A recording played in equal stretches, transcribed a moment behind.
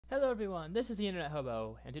Hello everyone, this is the Internet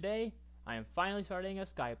Hobo, and today I am finally starting a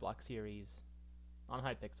Skyblock series on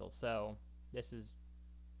Hypixel. So this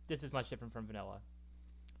is much different from vanilla.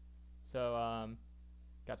 So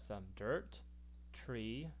got some dirt,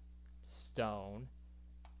 tree, stone,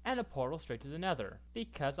 and a portal straight to the Nether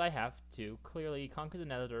because I have to clearly conquer the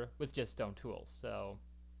Nether with just stone tools. So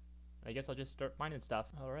I guess I'll just start mining stuff.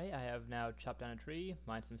 Alright, I have now chopped down a tree,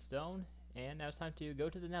 mined some stone, and now it's time to go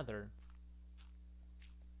to the Nether.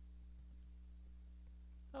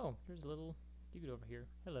 Oh, there's a little dude over here.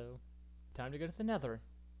 Hello. Time to go to the Nether.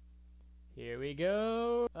 Here we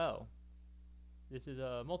go. Oh. This is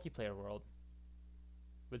a multiplayer world.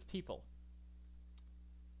 With people.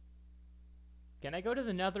 Can I go to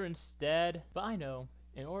the Nether instead? But I know,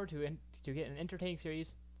 in order to get an entertaining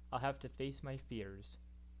series, I'll have to face my fears.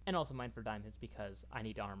 And also mine for diamonds because I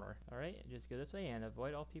need armor. Alright, just go this way and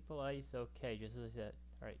avoid all people ice. Okay, just as I said.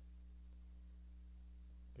 Alright.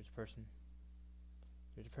 There's a person.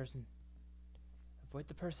 There's a person. Avoid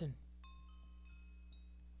the person.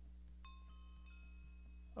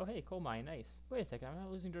 Oh hey, coal mine, nice. Wait a second, I'm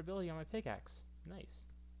not losing durability on my pickaxe. Nice.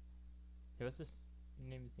 Hey, what's this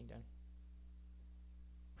name of the thing down?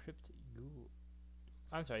 Crypt Ghoul.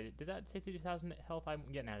 I'm sorry, did that say 2,000 health? I'm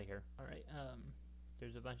getting out of here. Alright,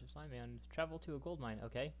 there's a bunch of slime and travel to a gold mine.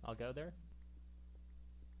 Okay, I'll go there.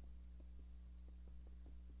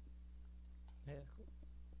 Yeah, that's cool.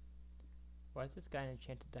 Why is this guy in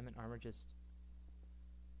enchanted diamond armor just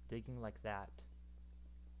digging like that?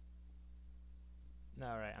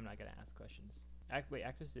 Alright, I'm not gonna ask questions. Wait,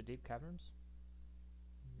 access to deep caverns?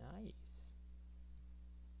 Nice.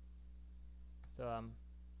 So,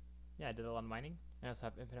 yeah, I did a lot of mining. I also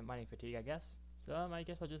have infinite mining fatigue, I guess. So, I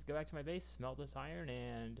guess I'll just go back to my base, smelt this iron,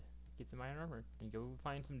 and get some iron armor. And go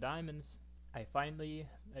find some diamonds. I finally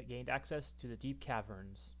gained access to the deep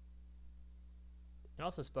caverns. And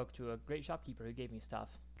also spoke to a great shopkeeper who gave me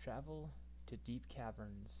stuff. Travel to deep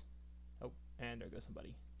caverns. Oh, and there goes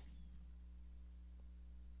somebody.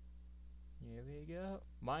 Here we go.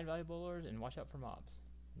 Mine valuable ores and watch out for mobs.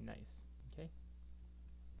 Nice. Okay.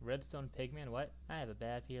 Redstone pigman, what? I have a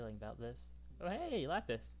bad feeling about this. Oh hey,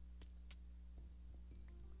 lapis.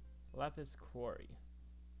 Lapis quarry.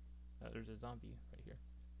 Oh, there's a zombie right here.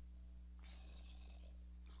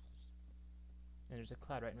 And there's a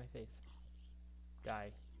cloud right in my face.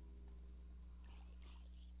 Die.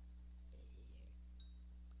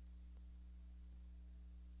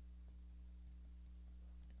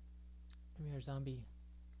 Come here, zombie.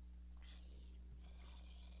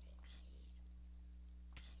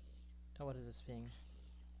 Oh, what is this thing?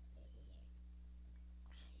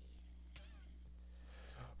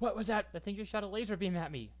 What was that? That thing just shot a laser beam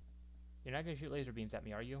at me. You're not gonna shoot laser beams at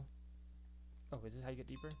me, are you? Oh, is this how you get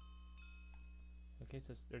deeper? Okay,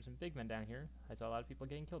 so there's some big men down here. I saw a lot of people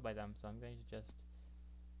getting killed by them, so I'm going to just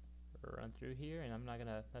run through here, and I'm not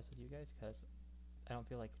gonna mess with you guys because I don't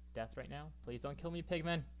feel like death right now. Please don't kill me,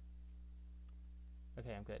 pigmen.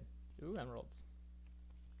 Okay, I'm good. Ooh, emeralds.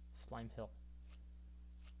 Slime hill.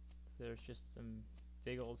 So there's just some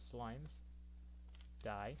big old slimes.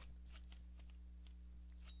 Die.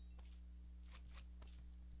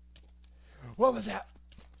 What was that?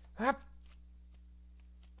 Ah!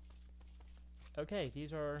 Okay,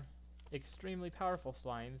 these are extremely powerful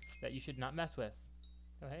slimes that you should not mess with.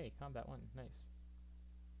 Oh hey, combat 1, nice.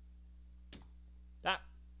 Ah!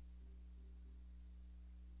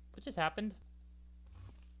 What just happened?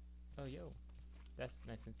 Oh yo, that's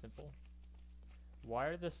nice and simple. Why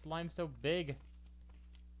are the slimes so big?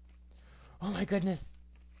 Oh my goodness!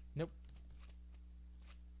 Nope.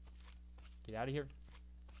 Get out of here.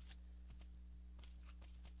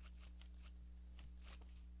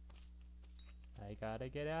 I gotta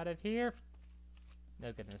get out of here.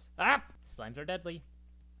 No goodness. Ah! Slimes are deadly.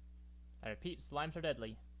 I repeat, slimes are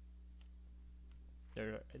deadly.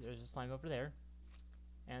 There's a slime over there.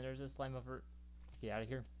 And there's a slime over... Get out of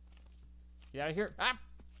here. Get out of here. Ah!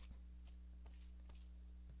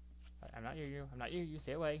 I'm not near you. I'm not near you.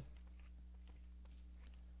 Stay away.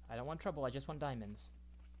 I don't want trouble. I just want diamonds.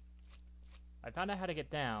 I found out how to get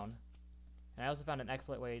down. And I also found an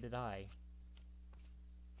excellent way to die.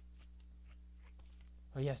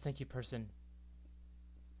 Oh yes, thank you, person.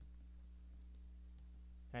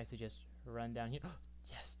 Nice to just run down here.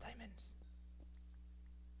 Yes, diamonds.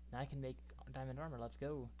 Now I can make diamond armor. Let's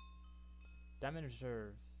go. Diamond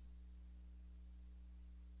reserve.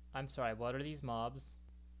 I'm sorry, what are these mobs?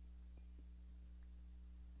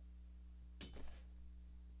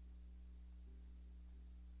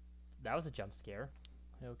 That was a jump scare.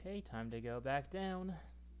 Okay, time to go back down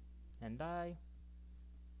and die.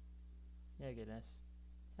 Yeah, goodness.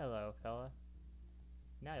 Hello, fella.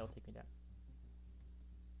 Now you'll take me down.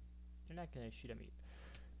 You're not gonna shoot at me.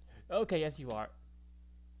 Okay, yes you are.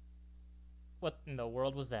 What in the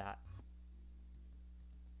world was that?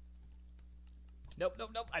 Nope,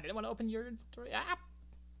 nope, nope. I didn't want to open your inventory. Ah!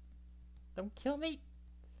 Don't kill me.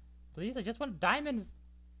 Please, I just want diamonds.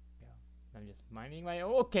 Yeah, I'm just mining my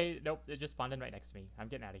own. Okay, nope. It just spawned in right next to me. I'm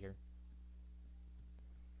getting out of here.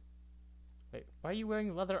 Wait, why are you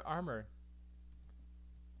wearing leather armor?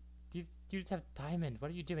 These dudes have diamond.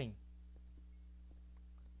 What are you doing?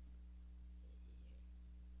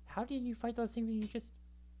 How did you fight those things when you just...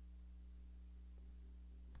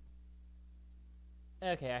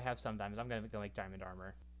 Okay, I have some diamonds. I'm gonna go make diamond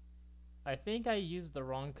armor. I think I used the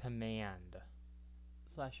wrong command.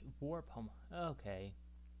 / warp home. Okay.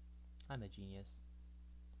 I'm a genius.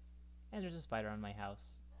 And there's a spider on my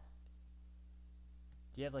house.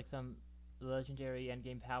 Do you have like some legendary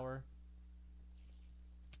endgame power?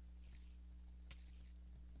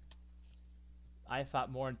 I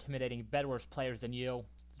fought more intimidating Bed Wars players than you.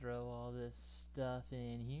 Let's throw all this stuff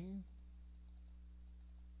in here.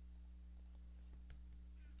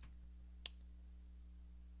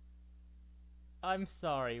 I'm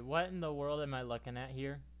sorry, what in the world am I looking at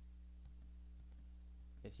here?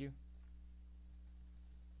 It's you.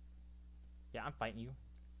 Yeah, I'm fighting you.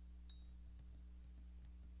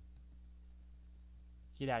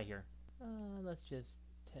 Get out of here. Let's just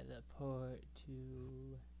teleport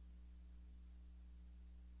to...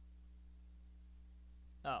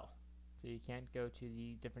 Oh, so you can't go to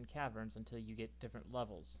the different caverns until you get different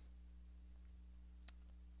levels.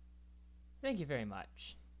 Thank you very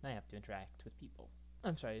much. I have to interact with people.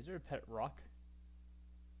 I'm sorry, is there a pet rock?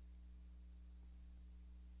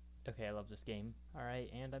 Okay, I love this game.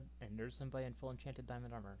 Alright, and there's somebody in full enchanted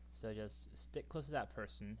diamond armor. So just stick close to that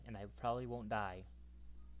person, and I probably won't die.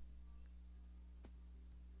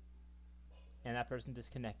 And that person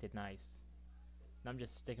disconnected, nice. And I'm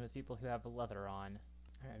just sticking with people who have leather on.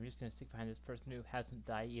 Alright, I'm just gonna stick behind this person who hasn't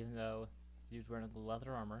died, even though he's wearing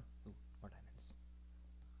leather armor. Ooh, more diamonds.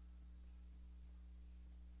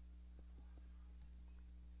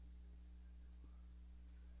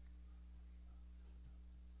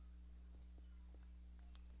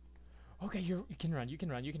 Okay, you can run, you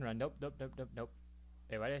can run, you can run. Nope, nope, nope, nope, nope.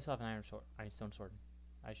 Hey, why do I still have an ironstone sword?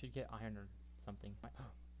 I should get iron or something.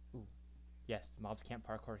 Ooh. Yes, mobs can't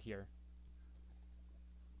parkour here.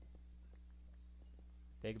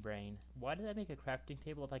 Big brain. Why did I make a crafting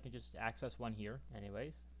table if I can just access one here?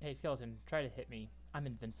 Anyways. Hey, skeleton, try to hit me. I'm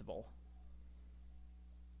invincible.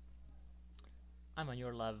 I'm on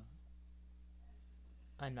your level.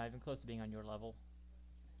 I'm not even close to being on your level.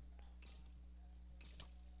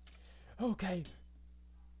 Okay.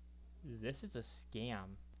 This is a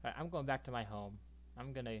scam. Alright, I'm going back to my home.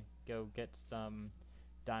 I'm gonna go get some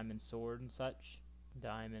diamond sword and such.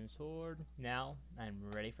 Diamond sword. Now, I'm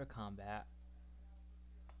ready for combat.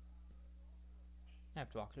 I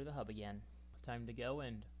have to walk through the hub again. Time to go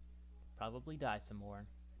and probably die some more.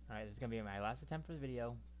 Alright, this is gonna be my last attempt for the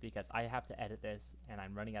video because I have to edit this and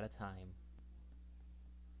I'm running out of time.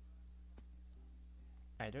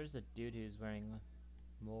 Alright, there's a dude who's wearing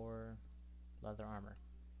more leather armor.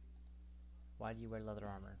 Why do you wear leather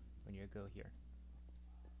armor when you go here?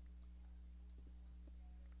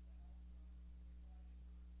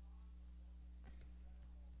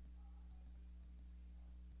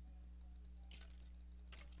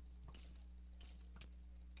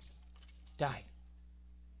 Die!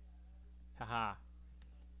 Haha.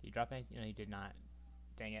 Did you drop anything? No, you did not.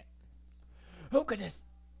 Dang it. Oh goodness!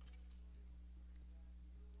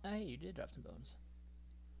 Hey, you did drop some bones.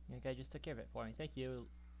 That guy just took care of it for me. Thank you,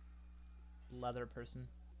 leather person.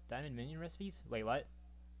 Diamond minion recipes? Wait, what?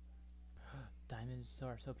 Diamonds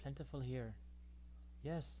are so plentiful here.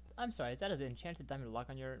 Yes. I'm sorry, is that an enchanted diamond lock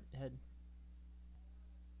on your head?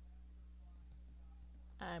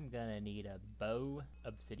 I'm gonna need a bow.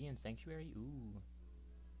 Obsidian sanctuary? Ooh.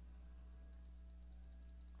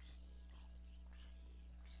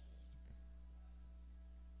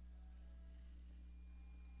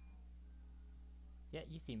 Yeah,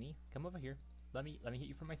 you see me. Come over here. Let me hit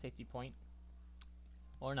you from my safety point.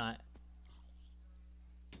 Or not.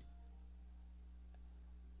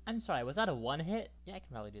 I'm sorry, was that a one hit? Yeah, I can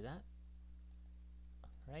probably do that.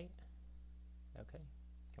 Right? Okay.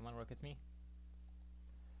 Come on, work with me.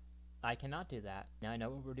 I cannot do that. Now I know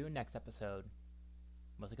what we're doing next episode.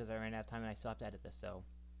 Mostly because I ran out of time and I still have to edit this, so...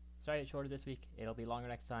 Sorry it's shorter this week. It'll be longer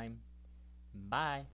next time. Bye!